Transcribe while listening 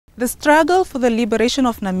The struggle for the liberation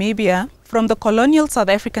of Namibia from the colonial South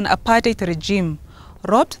African apartheid regime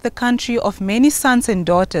robbed the country of many sons and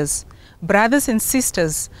daughters, brothers and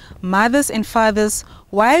sisters, mothers and fathers,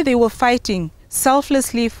 while they were fighting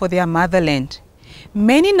selflessly for their motherland.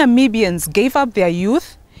 Many Namibians gave up their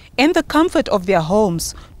youth and the comfort of their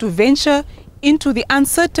homes to venture into the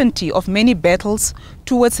uncertainty of many battles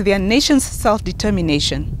towards their nation's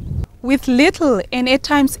self-determination. With little and at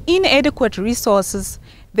times inadequate resources,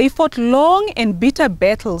 they fought long and bitter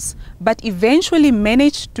battles, but eventually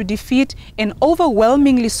managed to defeat an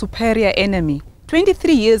overwhelmingly superior enemy.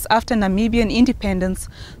 23 years after Namibian independence,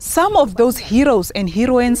 some of those heroes and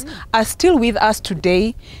heroines are still with us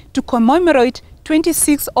today to commemorate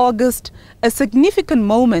 26 August, a significant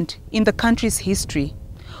moment in the country's history.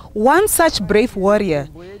 One such brave warrior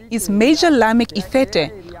is Major Lamek Ifete,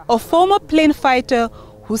 a former plane fighter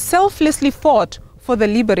who selflessly fought for the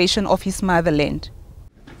liberation of his motherland.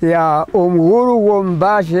 Yeah,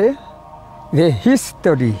 Wombashe, the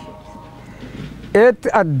history. At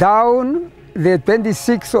down the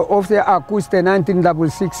 26th of the August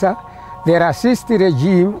 1966, the racist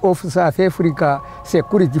regime of South Africa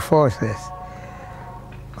security forces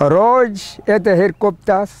rose at the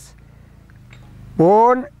helicopters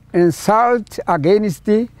on assault against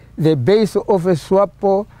the base of a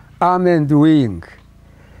SWAPO armed wing.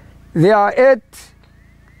 They are at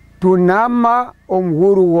Tunama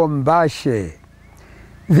Wombashe.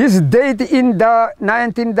 This date in the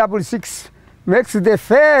 1966 makes the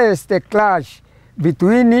first clash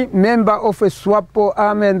between members of a SWAPO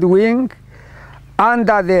armed wing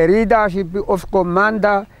under the leadership of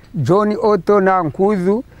Commander John Otto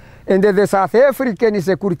Nankuzu and the South African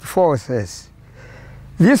security forces.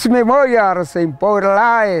 These memorials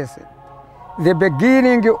symbolize the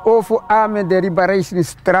beginning of armed liberation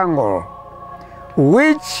struggle,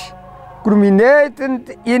 which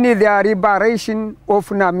culminated in the liberation of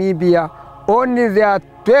Namibia on the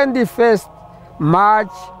 21st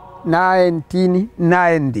March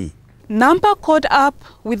 1990. NAMPA caught up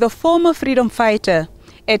with the former freedom fighter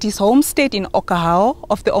at his home state in Okahao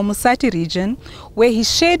of the Omusati region, where he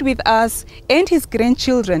shared with us and his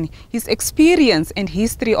grandchildren his experience and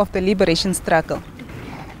history of the liberation struggle.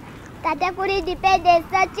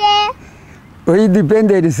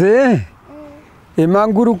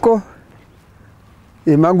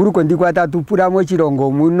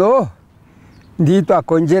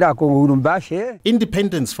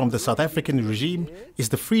 Independence from the South African regime is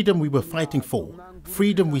the freedom we were fighting for,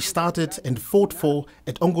 freedom we started and fought for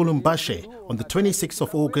at Ongolumbashe on the 26th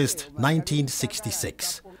of August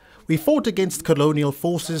 1966. We fought against colonial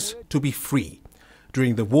forces to be free.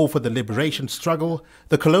 During the War for the Liberation struggle,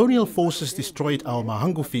 the colonial forces destroyed our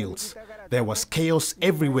mahangu fields. There was chaos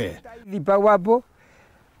everywhere.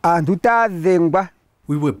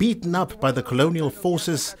 We were beaten up by the colonial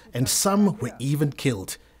forces and some were even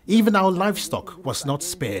killed. Even our livestock was not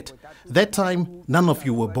spared. That time, none of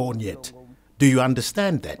you were born yet. Do you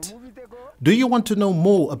understand that? Do you want to know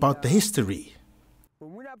more about the history?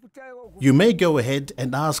 You may go ahead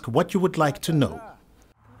and ask what you would like to know.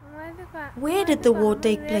 Where did the war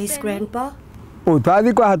take place, Grandpa? The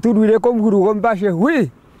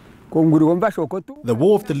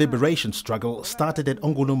War of the Liberation struggle started at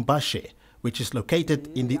Ongolumbashe, which is located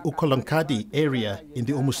in the Ukolonkadi area in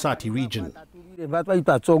the Omusati region.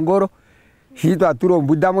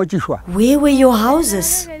 Where were your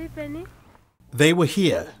houses? They were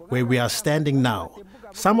here, where we are standing now.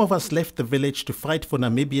 Some of us left the village to fight for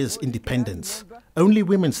Namibia's independence. Only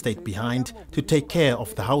women stayed behind to take care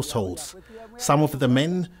of the households. Some of the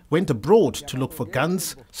men went abroad to look for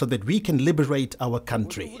guns so that we can liberate our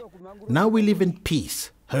country. Now we live in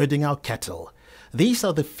peace, herding our cattle. These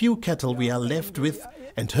are the few cattle we are left with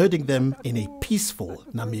and herding them in a peaceful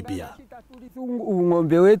Namibia.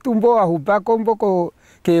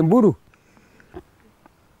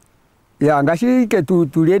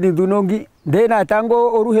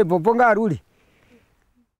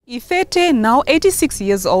 Ifete, now 86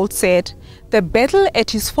 years old, said the battle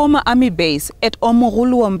at his former army base at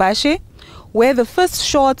Wombashe, where the first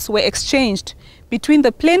shots were exchanged between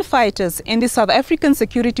the plane fighters and the South African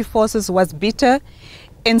security forces, was bitter,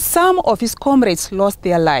 and some of his comrades lost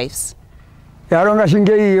their lives.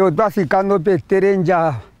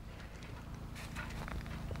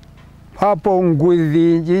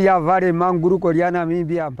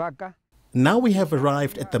 Now we have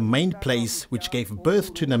arrived at the main place which gave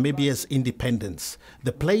birth to Namibia's independence,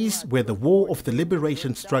 the place where the War of the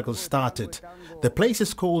Liberation struggle started. The place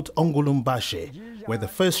is called Ongolumbashe, where the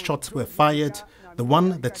first shots were fired, the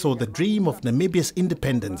one that saw the dream of Namibia's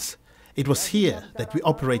independence. It was here that we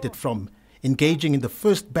operated from. engaging in the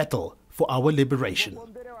first battle for our liberation.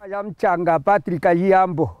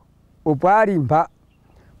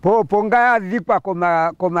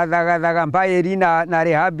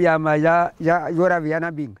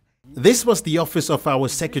 This was the office of our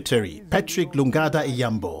secretary, Patrick Lungada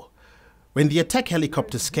Iyambo. When the attack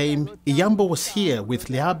helicopters came, Iyambo was here with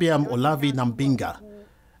Lehabiam Olavi Nambinga.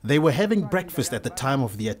 They were having breakfast at the time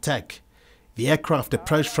of the attack. The aircraft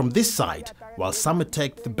approached from this side, while some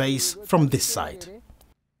attacked the base from this side.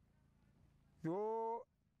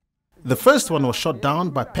 The first one was shot down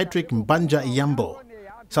by Patrick Mbanja Iyambo.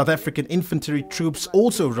 South African infantry troops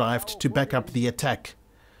also arrived to back up the attack.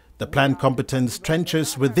 The planned combatants'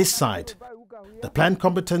 trenches were this side. The planned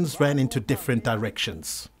combatants ran into different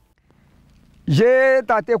directions.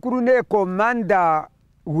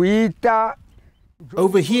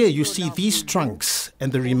 Over here you see these trunks,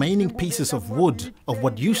 and the remaining pieces of wood of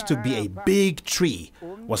what used to be a big tree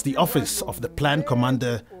was the office of the planned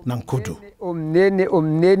commander Nankudu.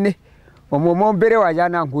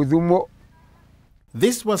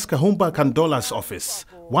 This was Kahumba Kandola's office,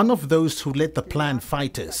 one of those who led the planned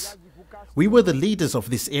fighters. We were the leaders of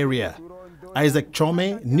this area. Isaac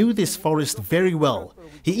Chome knew this forest very well.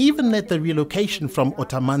 He even led the relocation from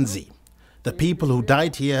Otamanzi. The people who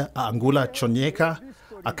died here are Angula Chonyeka,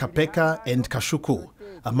 Akapeka and Kashuku,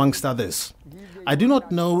 amongst others. I do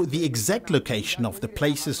not know the exact location of the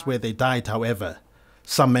places where they died, however.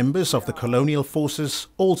 Some members of the colonial forces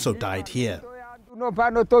also died here.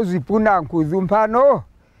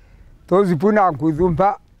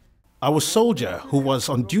 Our soldier, who was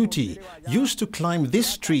on duty, used to climb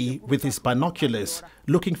this tree with his binoculars,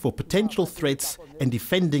 looking for potential threats and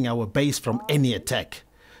defending our base from any attack.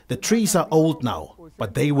 The trees are old now,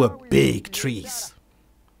 but they were big trees.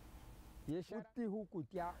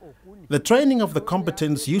 The training of the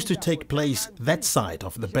combatants used to take place that side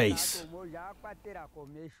of the base.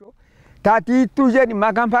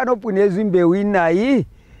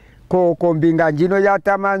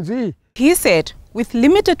 He said, with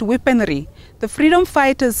limited weaponry, the freedom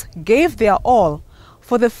fighters gave their all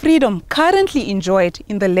for the freedom currently enjoyed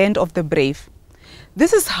in the land of the brave.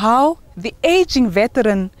 This is how the aging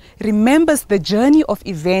veteran remembers the journey of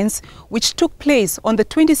events which took place on the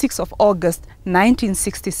 26th of August,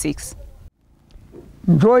 1966.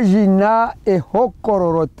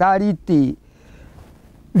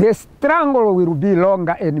 The struggle will be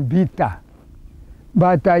longer and bitter.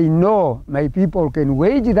 But I know my people can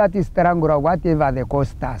wage that struggle whatever the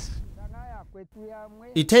cost us.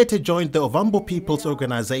 Itete joined the Ovambo People's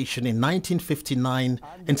Organization in 1959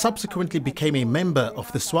 and subsequently became a member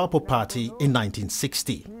of the SWAPO Party in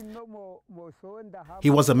 1960. He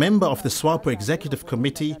was a member of the SWAPO Executive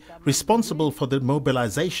Committee responsible for the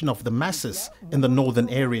mobilization of the masses in the northern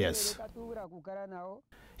areas.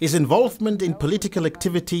 His involvement in political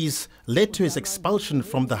activities led to his expulsion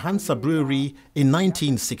from the Hansa Brewery in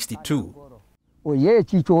 1962.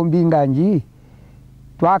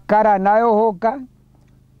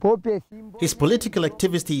 His political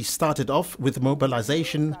activities started off with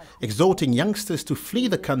mobilization, exhorting youngsters to flee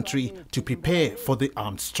the country to prepare for the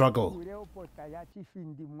armed struggle.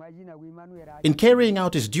 In carrying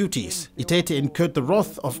out his duties, Itete incurred the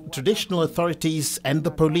wrath of traditional authorities and the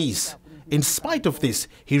police. In spite of this,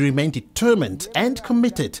 he remained determined and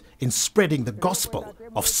committed in spreading the gospel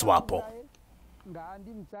of SWAPO.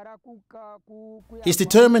 His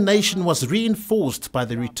determination was reinforced by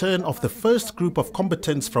the return of the first group of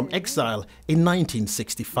combatants from exile in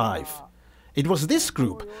 1965. It was this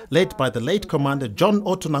group, led by the late Commander John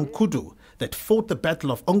Otto Nankudu, that fought the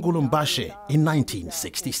Battle of Ongulumbashe in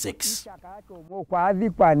 1966.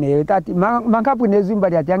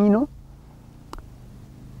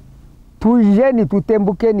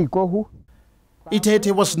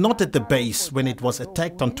 Itete was not at the base when it was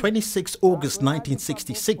attacked on 26 August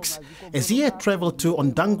 1966, as he had travelled to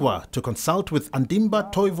Ondangwa to consult with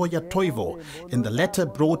Andimba Toivo ya Toivo in the letter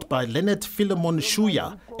brought by Leonard Philemon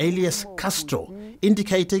Shuya, alias Castro,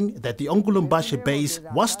 indicating that the Ongulumbashe base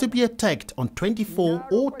was to be attacked on 24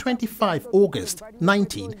 or 25 August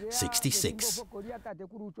 1966.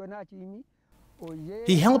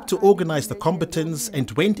 He helped to organize the combatants and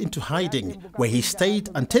went into hiding, where he stayed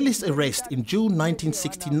until his arrest in June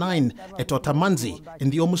 1969 at Otamanzi in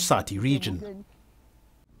the Omusati region.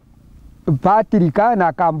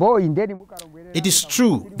 It is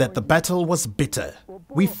true that the battle was bitter.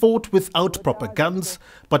 We fought without proper guns,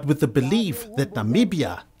 but with the belief that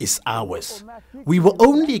Namibia is ours. We were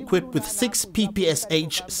only equipped with 6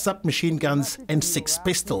 PPSH submachine guns and 6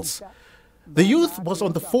 pistols. The youth was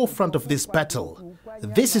on the forefront of this battle.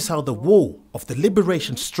 this is how the war of the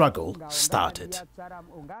liberation struggle started.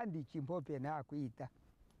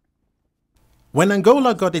 When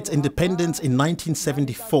Angola got its independence in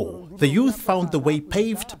 1974, the youth found the way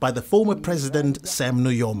paved by the former president Sam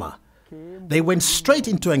Nujoma. They went straight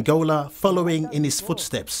into Angola, following in his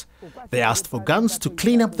footsteps. They asked for guns to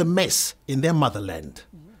clean up the mess in their motherland.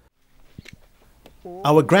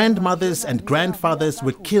 Our grandmothers and grandfathers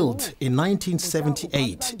were killed in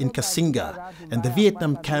 1978 in Kasinga and the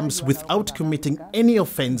Vietnam camps without committing any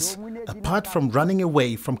offense apart from running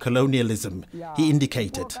away from colonialism, he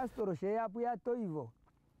indicated.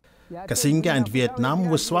 Kasinga and Vietnam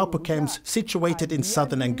were SWAPO camps situated in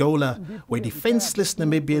southern Angola, where defenseless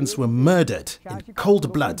Namibians were murdered in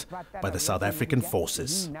cold blood by the South African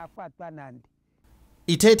forces.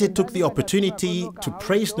 Itete took the opportunity to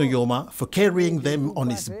praise Nujoma for carrying them on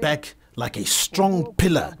his back like a strong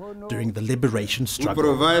pillar during the liberation struggle. He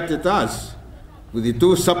provided us with the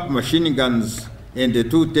 2 submachine guns and the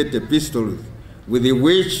 2 Tete pistols, with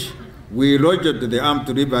which we launched the armed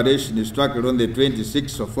liberation struggle on the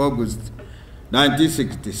 26th of August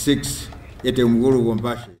 1966 at Mguru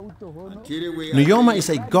Wambashi. Nujoma is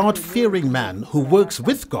a God-fearing man who works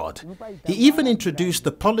with God. He even introduced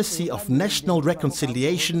the policy of national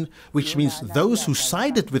reconciliation, which means those who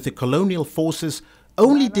sided with the colonial forces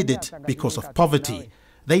only did it because of poverty.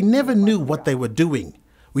 They never knew what they were doing.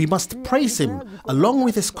 We must praise him along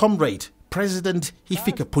with his comrade, President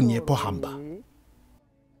Hifikepunye Pohamba.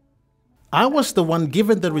 I was the one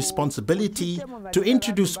given the responsibility to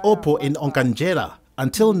introduce Opo in Onkanjera.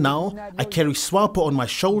 Until now, I carry SWAPO on my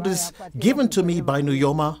shoulders, given to me by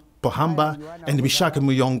Nujoma, Pohamba and Mishaka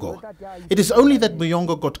Muyongo. It is only that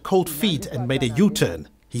Muyongo got cold feet and made a U-turn,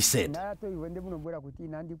 he said.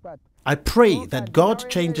 I pray that God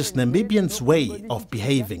changes Namibians' way of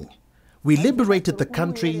behaving. We liberated the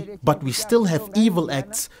country, but we still have evil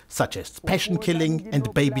acts such as passion killing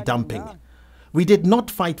and baby dumping. We did not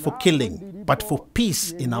fight for killing, but for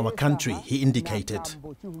peace in our country, he indicated.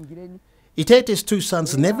 Itete's 2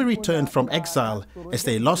 sons never returned from exile as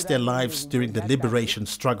they lost their lives during the liberation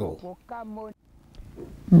struggle.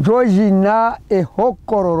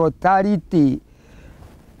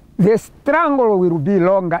 The struggle will be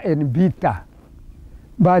longer and bitter,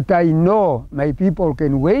 but I know my people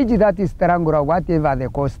can wage that struggle at whatever the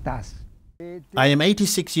cost us. I am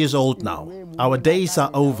 86 years old now. Our days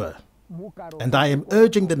are over. And I am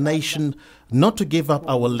urging the nation not to give up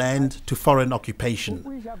our land to foreign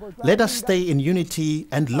occupation. Let us stay in unity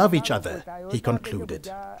and love each other, he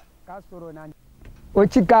concluded.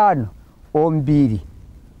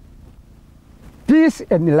 Peace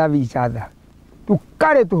and love each other.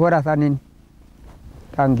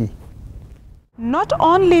 Not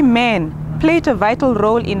only men played a vital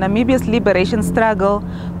role in Namibia's liberation struggle,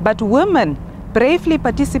 but women bravely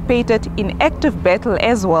participated in active battle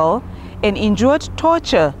as well and endured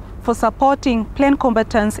torture for supporting plain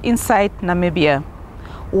combatants inside Namibia.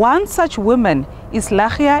 One such woman is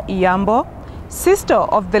Lahia Iyambo, sister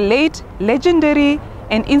of the late legendary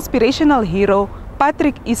and inspirational hero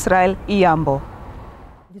Patrick Israel Iyambo.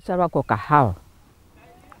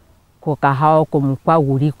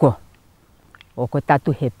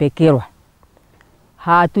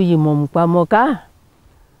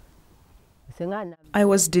 I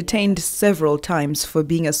was detained several times for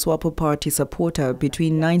being a SWAPO party supporter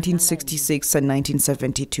between 1966 and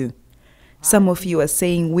 1972. Some of you are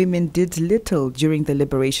saying women did little during the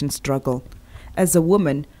liberation struggle. As a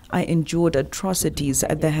woman, I endured atrocities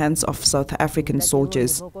at the hands of South African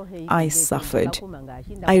soldiers. I suffered.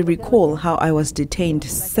 I recall how I was detained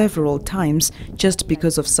several times just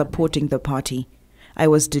because of supporting the party. I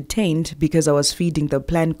was detained because I was feeding the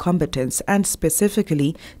planned combatants and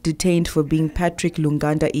specifically detained for being Patrick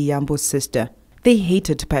Lunganda Iyambo's sister. They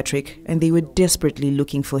hated Patrick and they were desperately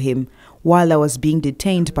looking for him. While I was being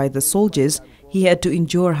detained by the soldiers, he had to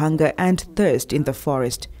endure hunger and thirst in the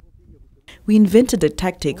forest. We invented a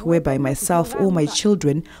tactic whereby myself or my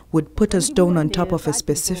children would put a stone on top of a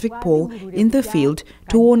specific pole in the field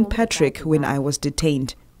to warn Patrick when I was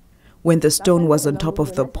detained. When the stone was on top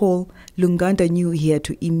of the pole, Lunganda knew he had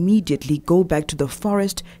to immediately go back to the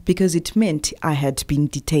forest because it meant I had been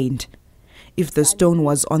detained. If the stone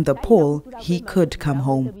was on the pole, he could come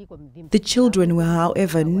home. The children were,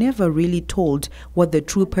 however, never really told what the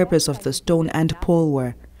true purpose of the stone and pole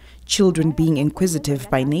were. Children being inquisitive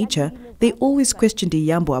by nature, they always questioned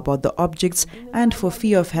Iyambo about the objects, and for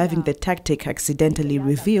fear of having the tactic accidentally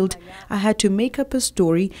revealed, I had to make up a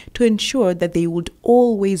story to ensure that they would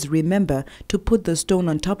always remember to put the stone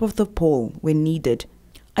on top of the pole when needed.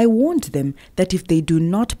 I warned them that if they do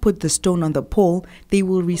not put the stone on the pole, they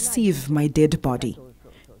will receive my dead body.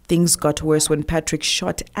 Things got worse when Patrick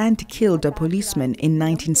shot and killed a policeman in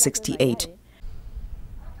 1968.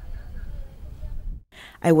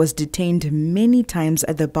 I was detained many times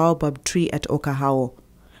at the baobab tree at Okahao.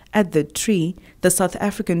 At the tree, the South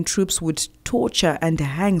African troops would torture and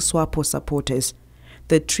hang SWAPO supporters.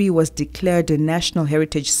 The tree was declared a National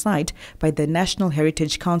Heritage Site by the National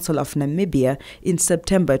Heritage Council of Namibia in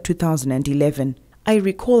September 2011. I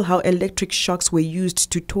recall how electric shocks were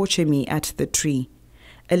used to torture me at the tree.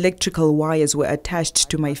 Electrical wires were attached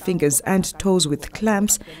to my fingers and toes with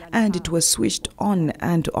clamps, and it was switched on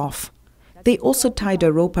and off. They also tied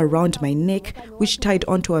a rope around my neck, which tied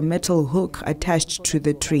onto a metal hook attached to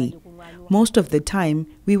the tree. Most of the time,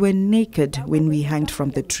 we were naked when we hanged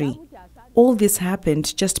from the tree. All this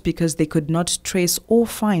happened just because they could not trace or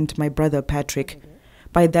find my brother Patrick.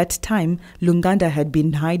 By that time, Lunganda had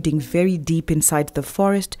been hiding very deep inside the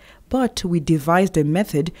forest, but we devised a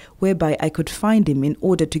method whereby I could find him in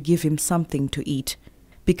order to give him something to eat.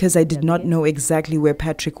 Because I did not know exactly where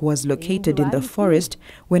Patrick was located in the forest,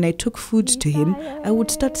 when I took food to him, I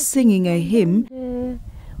would start singing a hymn.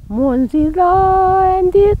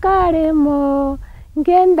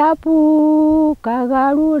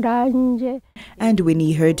 And when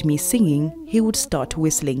he heard me singing, he would start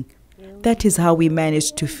whistling. That is how we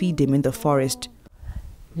managed to feed him in the forest.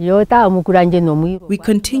 We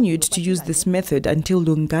continued to use this method until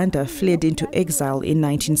Lunganda fled into exile in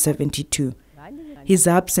 1972. His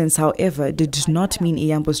absence, however, did not mean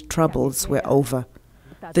Iyambo's troubles were over.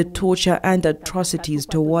 The torture and atrocities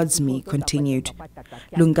towards me continued.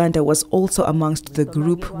 Lunganda was also amongst the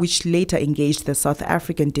group which later engaged the South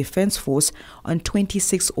African Defence Force on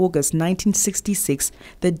 26 August 1966,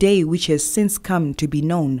 the day which has since come to be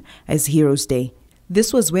known as Heroes' Day.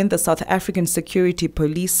 This was when the South African Security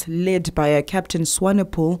Police, led by a Captain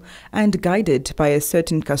Swanepoel and guided by a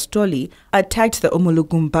certain Kastoli, attacked the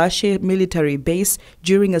Umulugumbashe military base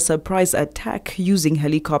during a surprise attack using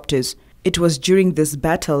helicopters. It was during this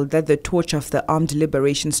battle that the torch of the armed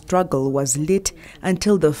liberation struggle was lit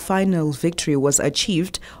until the final victory was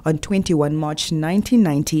achieved on 21 March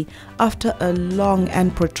 1990 after a long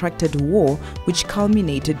and protracted war which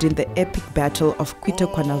culminated in the epic battle of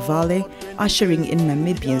Kwitekwanavale, ushering in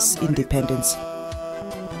Namibians' independence.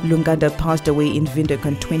 Lunganda passed away in Windhoek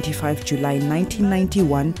on 25 July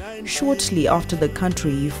 1991, shortly after the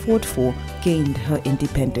country he fought for gained her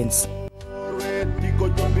independence.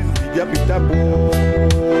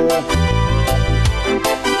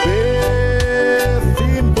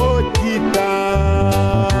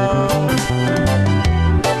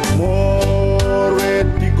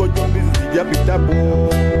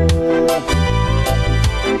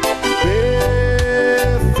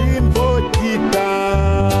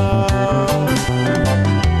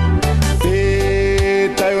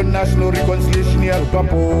 National Reconciliation